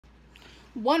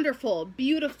wonderful,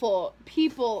 beautiful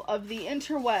people of the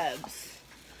interwebs.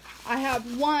 I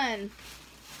have 1,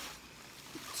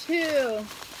 2,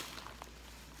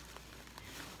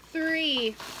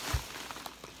 3,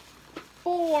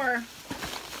 4,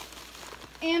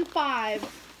 and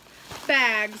 5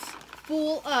 bags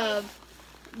full of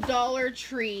Dollar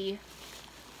Tree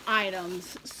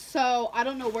items. So I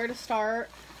don't know where to start.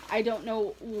 I don't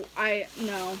know. I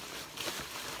know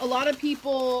a lot of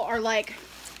people are like,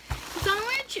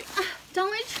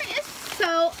 Dollar Tree is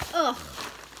so ugh.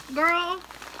 Girl,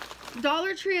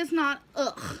 Dollar Tree is not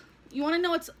ugh. You want to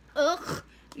know what's ugh?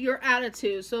 Your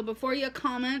attitude. So before you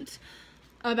comment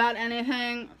about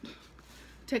anything,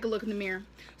 take a look in the mirror.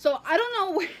 So I don't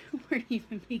know where to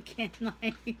even begin.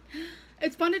 Like,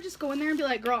 it's fun to just go in there and be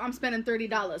like, girl, I'm spending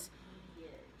 $30.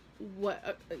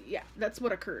 What? Yeah, that's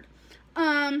what occurred.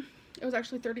 It was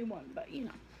actually 31, but you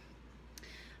know,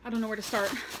 I don't know where to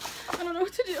start. I don't know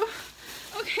what to do.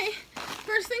 Okay,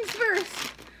 first things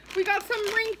first. We got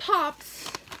some ring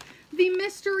pops, the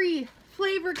mystery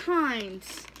flavor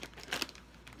kinds.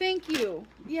 Thank you.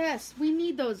 Yes, we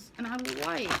need those in our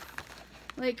life.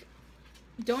 Like,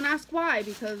 don't ask why,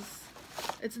 because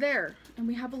it's there, and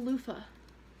we have a loofah.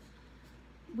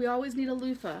 We always need a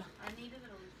loofah. I needed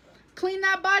a loofah. Clean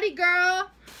that body, girl.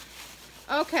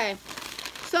 Okay,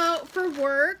 so for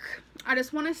work, I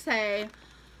just want to say,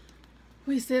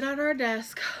 we sit at our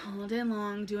desk all day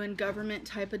long doing government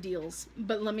type of deals.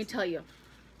 But let me tell you,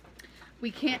 we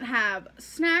can't have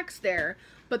snacks there.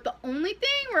 But the only thing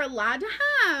we're allowed to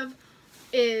have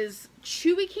is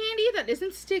chewy candy that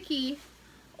isn't sticky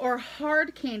or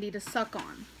hard candy to suck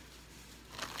on.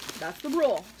 That's the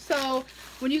rule. So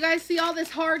when you guys see all this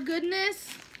hard goodness,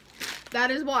 that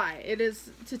is why. It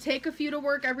is to take a few to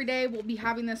work every day. We'll be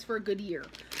having this for a good year.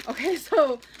 Okay,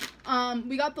 so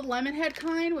we got the lemon head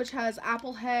kind, which has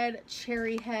apple head,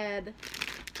 cherry head,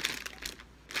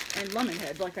 and lemon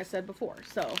head, like I said before.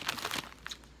 So,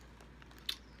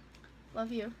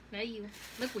 love you. Love you.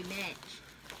 Look, we match.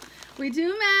 We do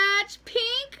match.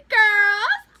 Pink girls.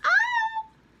 Oh!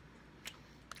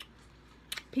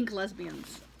 Pink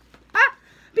lesbians. Ah!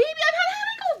 Baby, I've had a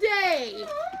headache all day.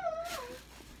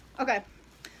 Okay.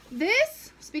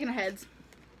 This, speaking of heads,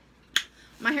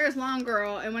 my hair is long,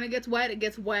 girl, and when it gets wet, it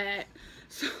gets wet.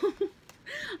 So,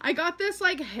 I got this,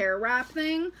 like, hair wrap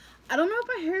thing. I don't know if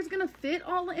my hair is going to fit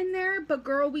all in there, but,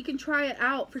 girl, we can try it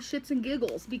out for shits and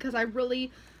giggles, because I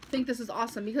really think this is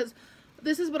awesome, because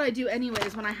this is what I do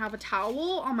anyways when I have a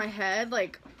towel on my head.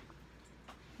 Like,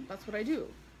 that's what I do.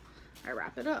 I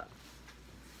wrap it up.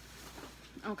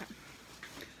 Okay.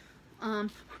 I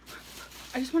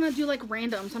just want to do, like,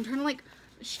 random, so I'm trying to, like,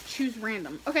 choose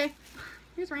random. Okay.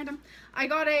 Here's random. I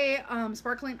got a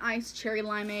sparkling ice cherry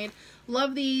limeade.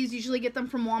 Love these. Usually get them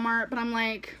from Walmart, but I'm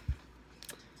like,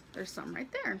 there's some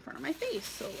right there in front of my face,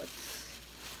 so let's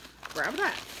grab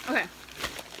that. Okay.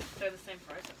 They're the same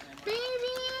price as Baby.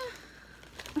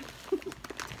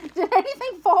 Did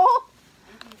anything fall?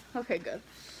 Okay, good.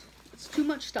 It's too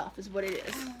much stuff is what it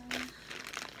is.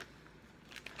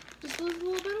 Just a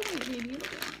little bit of it, baby.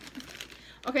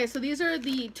 Okay, so these are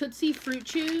the Tootsie Fruit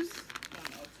Chews.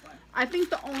 I think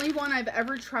the only one I've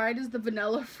ever tried is the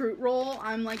vanilla fruit roll.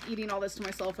 I'm like eating all this to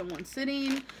myself in one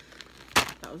sitting.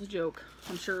 That was a joke.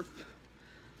 I'm sure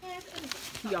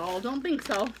y'all don't think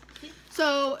so.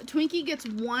 So Twinkie gets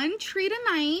 1 treat a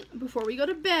night before we go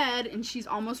to bed, and she's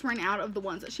almost run out of the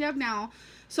ones that she have now.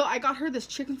 So I got her this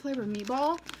chicken flavored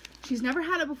meatball. She's never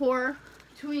had it before.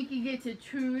 Twinkie gets a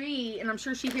treat, and I'm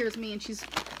sure she hears me, and she's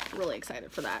really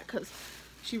excited for that because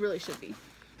she really should be.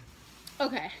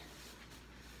 Okay.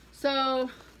 So,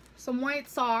 some white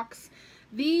socks.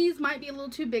 These might be a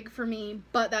little too big for me,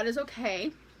 but that is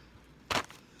okay.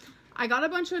 I got a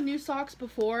bunch of new socks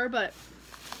before, but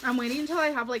I'm waiting until I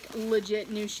have, like,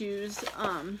 legit new shoes. Which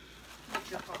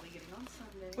you're probably getting on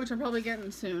Sunday. Which I'm probably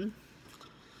getting soon.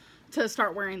 To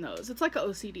start wearing those. It's like an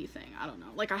OCD thing. I don't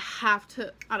know. Like, I have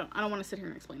to... I don't want to sit here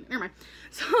and explain it. Never mind.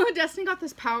 So, Destiny got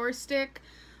this Power Stick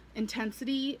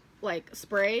Intensity, like,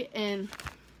 spray, and...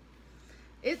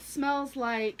 it smells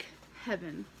like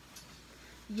heaven.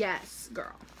 Yes,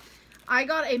 girl. I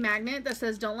got a magnet that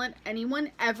says, don't let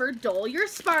anyone ever dull your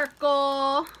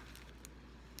sparkle.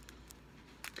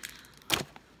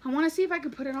 I want to see if I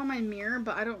can put it on my mirror,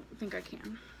 but I don't think I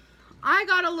can. I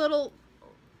got a little...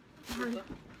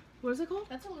 what is it called?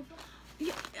 That's a loofah.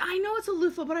 Yeah, I know it's a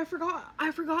loofah, but I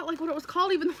forgot like what it was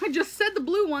called, even though I just said the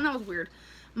blue one. That was weird.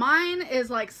 Mine is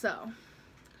like so.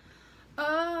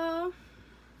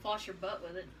 Floss your butt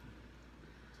with it.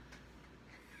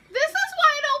 This is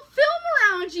why I don't film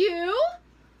around you.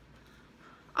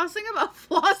 I was thinking about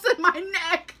flossing my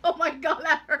neck. Oh my god,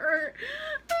 that hurt.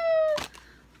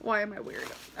 Why am I weird?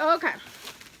 Okay.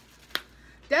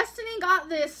 Destiny got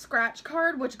this scratch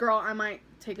card, which, girl, I might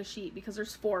take a sheet because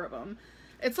there's 4 of them.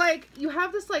 It's like, you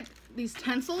have this, like, these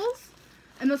stencils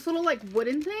and this little, like,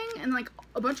 wooden thing and, like,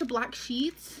 a bunch of black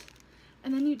sheets.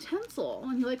 And then you tinsel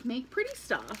and you, like, make pretty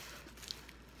stuff.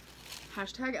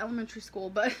 Hashtag elementary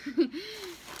school, but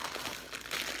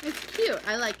it's cute.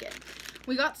 I like it.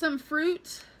 We got some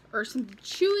fruit, or some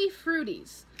chewy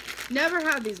fruities. Never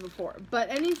had these before, but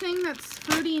anything that's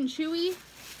fruity and chewy,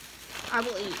 I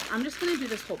will eat. I'm just going to do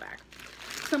this whole bag.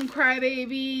 Some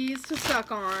crybabies to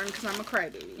suck on, because I'm a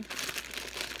crybaby.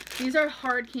 These are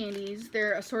hard candies.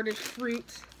 They're assorted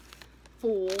fruit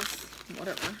fools.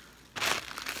 Whatever.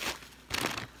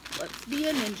 Let's be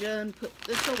a ninja and put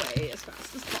this away as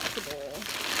fast as possible.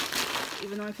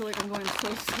 Even though I feel like I'm going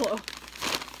so slow.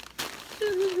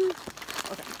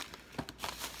 Okay.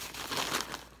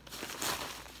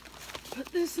 Put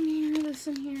this in here, this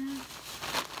in here.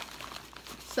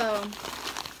 So,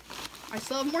 I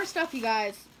still have more stuff, you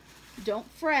guys. Don't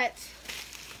fret.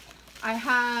 I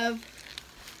have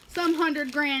some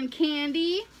 100-gram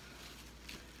candy.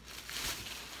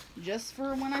 Just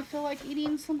for when I feel like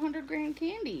eating some 100-gram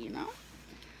candy, you know?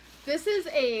 This is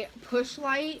a push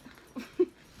light. It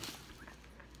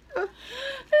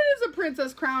is a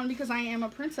princess crown because I am a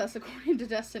princess according to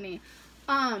Destiny.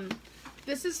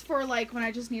 This is for like when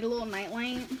I just need a little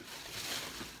nightlight.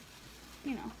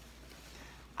 You know.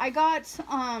 I got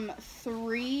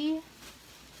 3.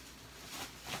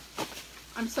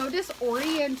 I'm so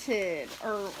disoriented.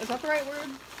 Or is that the right word?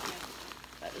 Yeah,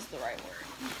 that is the right word.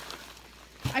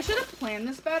 I should have planned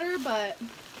this better, but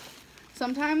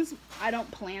sometimes I don't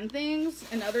plan things,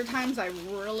 and other times I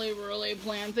really, really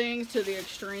plan things to the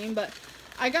extreme. But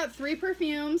I got 3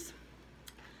 perfumes.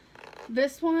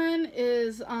 This one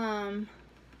is the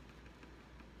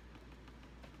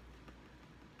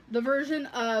version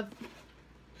of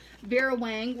Vera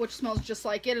Wang, which smells just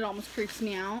like it. It almost creeps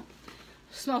me out.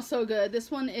 It smells so good. This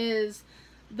one is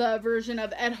the version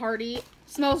of Ed Hardy.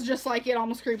 Smells just like it.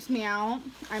 Almost creeps me out.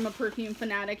 I'm a perfume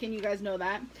fanatic, and you guys know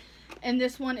that. And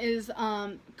this one is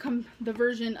the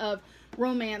version of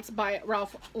Romance by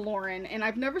Ralph Lauren. And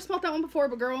I've never smelled that one before,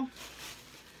 but girl,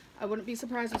 I wouldn't be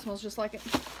surprised. It smells just like it.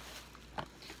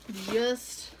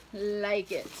 Just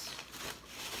like it.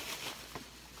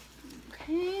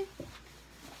 Okay.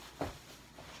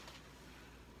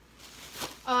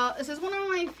 This is one of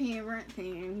my favorite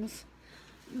things.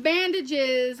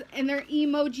 Bandages, and they're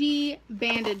emoji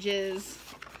bandages.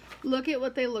 Look at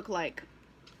what they look like.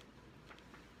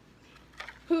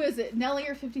 Who is it? Nelly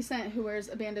or 50 Cent who wears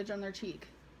a bandage on their cheek?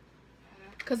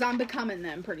 Because I'm becoming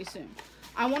them pretty soon.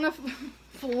 I want to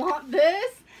flaunt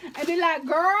this and be like,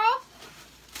 girl,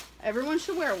 everyone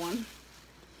should wear one.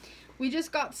 We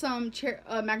just got some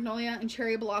Magnolia and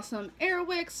Cherry Blossom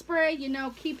Airwick spray. You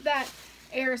know, keep that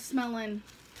air smelling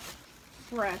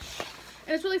fresh.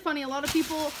 And it's really funny. A lot of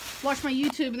people watch my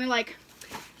YouTube and they're like,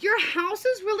 your house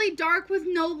is really dark with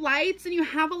no lights and you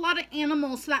have a lot of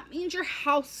animals, so that means your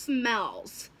house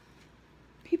smells.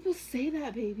 People say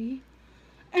that, baby.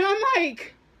 And I'm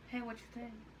like, hey, what you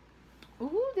think?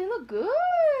 ooh, they look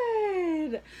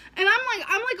good. And I'm like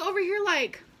over here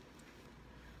like,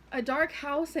 a dark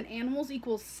house and animals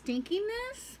equals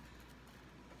stinkiness?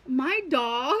 My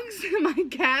dogs and my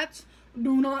cats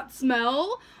do not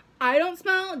smell. I don't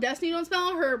smell. Destiny don't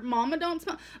smell. Her mama don't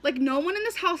smell. Like, no one in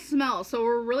this house smells. So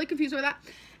we're really confused with that.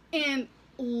 And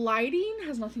lighting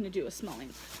has nothing to do with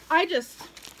smelling.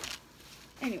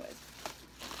 Anyways.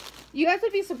 You guys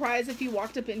would be surprised if you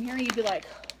walked up in here and you'd be like,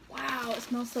 wow, it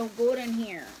smells so good in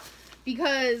here.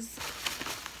 Because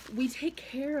we take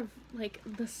care of, like,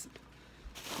 this.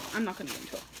 I'm not going to get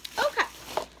into it. Okay.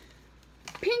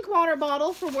 Pink water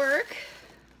bottle for work.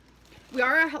 We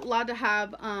are allowed to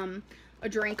have a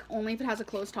drink only if it has a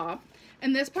closed top.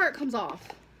 And this part comes off.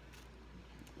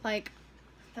 Like,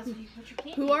 that's where you put your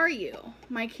candy. Who are you?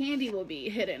 My candy will be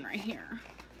hidden right here.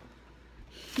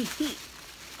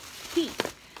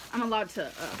 I'm allowed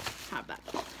to have that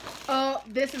though. Oh,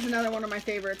 this is another one of my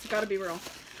favorites. Gotta be real.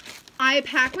 I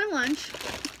pack my lunch,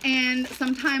 and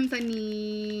sometimes I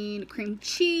need cream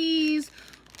cheese,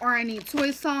 or I need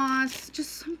soy sauce,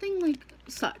 just something like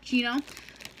such, you know?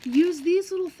 Use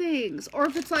these little things. Or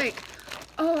if it's like,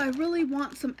 oh, I really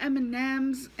want some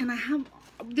M&Ms, and I have,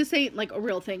 this ain't like a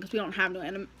real thing, because we don't have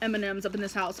no M&Ms up in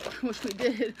this house. I wish we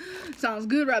did. Sounds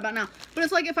good right about now. But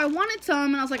it's like, if I wanted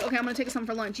some, and I was like, okay, I'm going to take some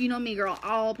for lunch. You know me, girl.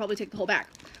 I'll probably take the whole bag.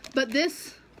 But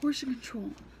this, portion control,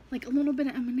 like a little bit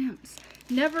of M&Ms.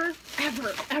 Never,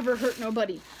 ever, ever hurt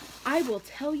nobody. I will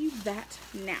tell you that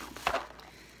now.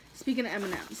 Speaking of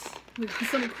M&Ms, we got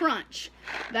some Crunch.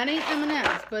 That ain't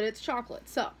M&Ms, but it's chocolate.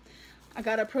 So, I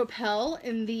got a Propel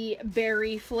in the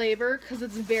berry flavor because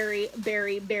it's very,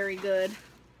 very, very good.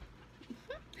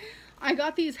 I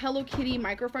got these Hello Kitty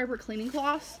microfiber cleaning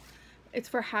cloths. It's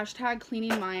for hashtag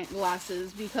cleaning my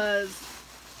glasses because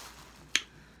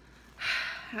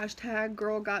hashtag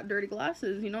girl got dirty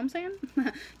glasses. You know what I'm saying?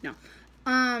 No.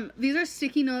 These are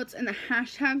sticky notes in the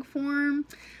hashtag form.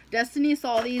 Destiny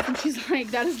saw these and she's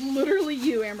like, that is literally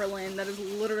you, Amberlynn. That is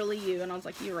literally you. And I was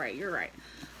like, you're right, you're right.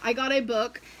 I got a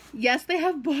book. Yes, they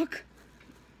have book.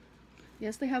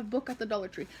 Yes, they have book at the Dollar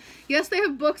Tree. Yes, they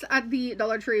have books at the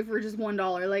Dollar Tree for just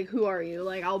 $1. Like, who are you?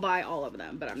 Like, I'll buy all of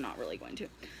them, but I'm not really going to.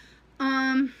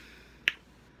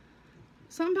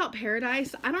 Something about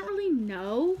paradise. I don't really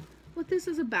know what this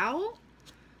is about,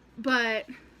 but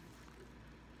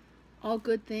All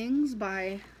Good Things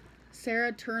by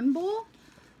Sarah Turnbull.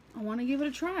 I want to give it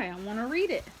a try. I want to read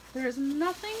it. There's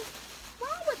nothing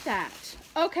wrong with that.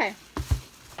 Okay.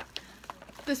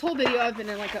 This whole video I've been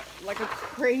in like a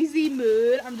crazy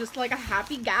mood. I'm just like a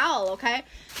happy gal, okay?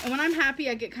 And when I'm happy,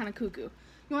 I get kind of cuckoo. You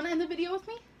want to end the video with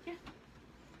me? Yeah.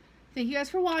 Thank you guys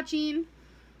for watching.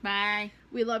 Bye.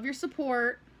 We love your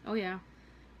support. Oh, yeah.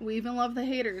 We even love the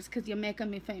haters because you're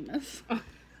making me famous. Oh.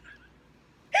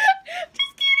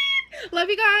 Just kidding. Love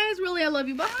you guys. Really, I love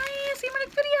you. Bye. See you in my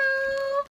next video.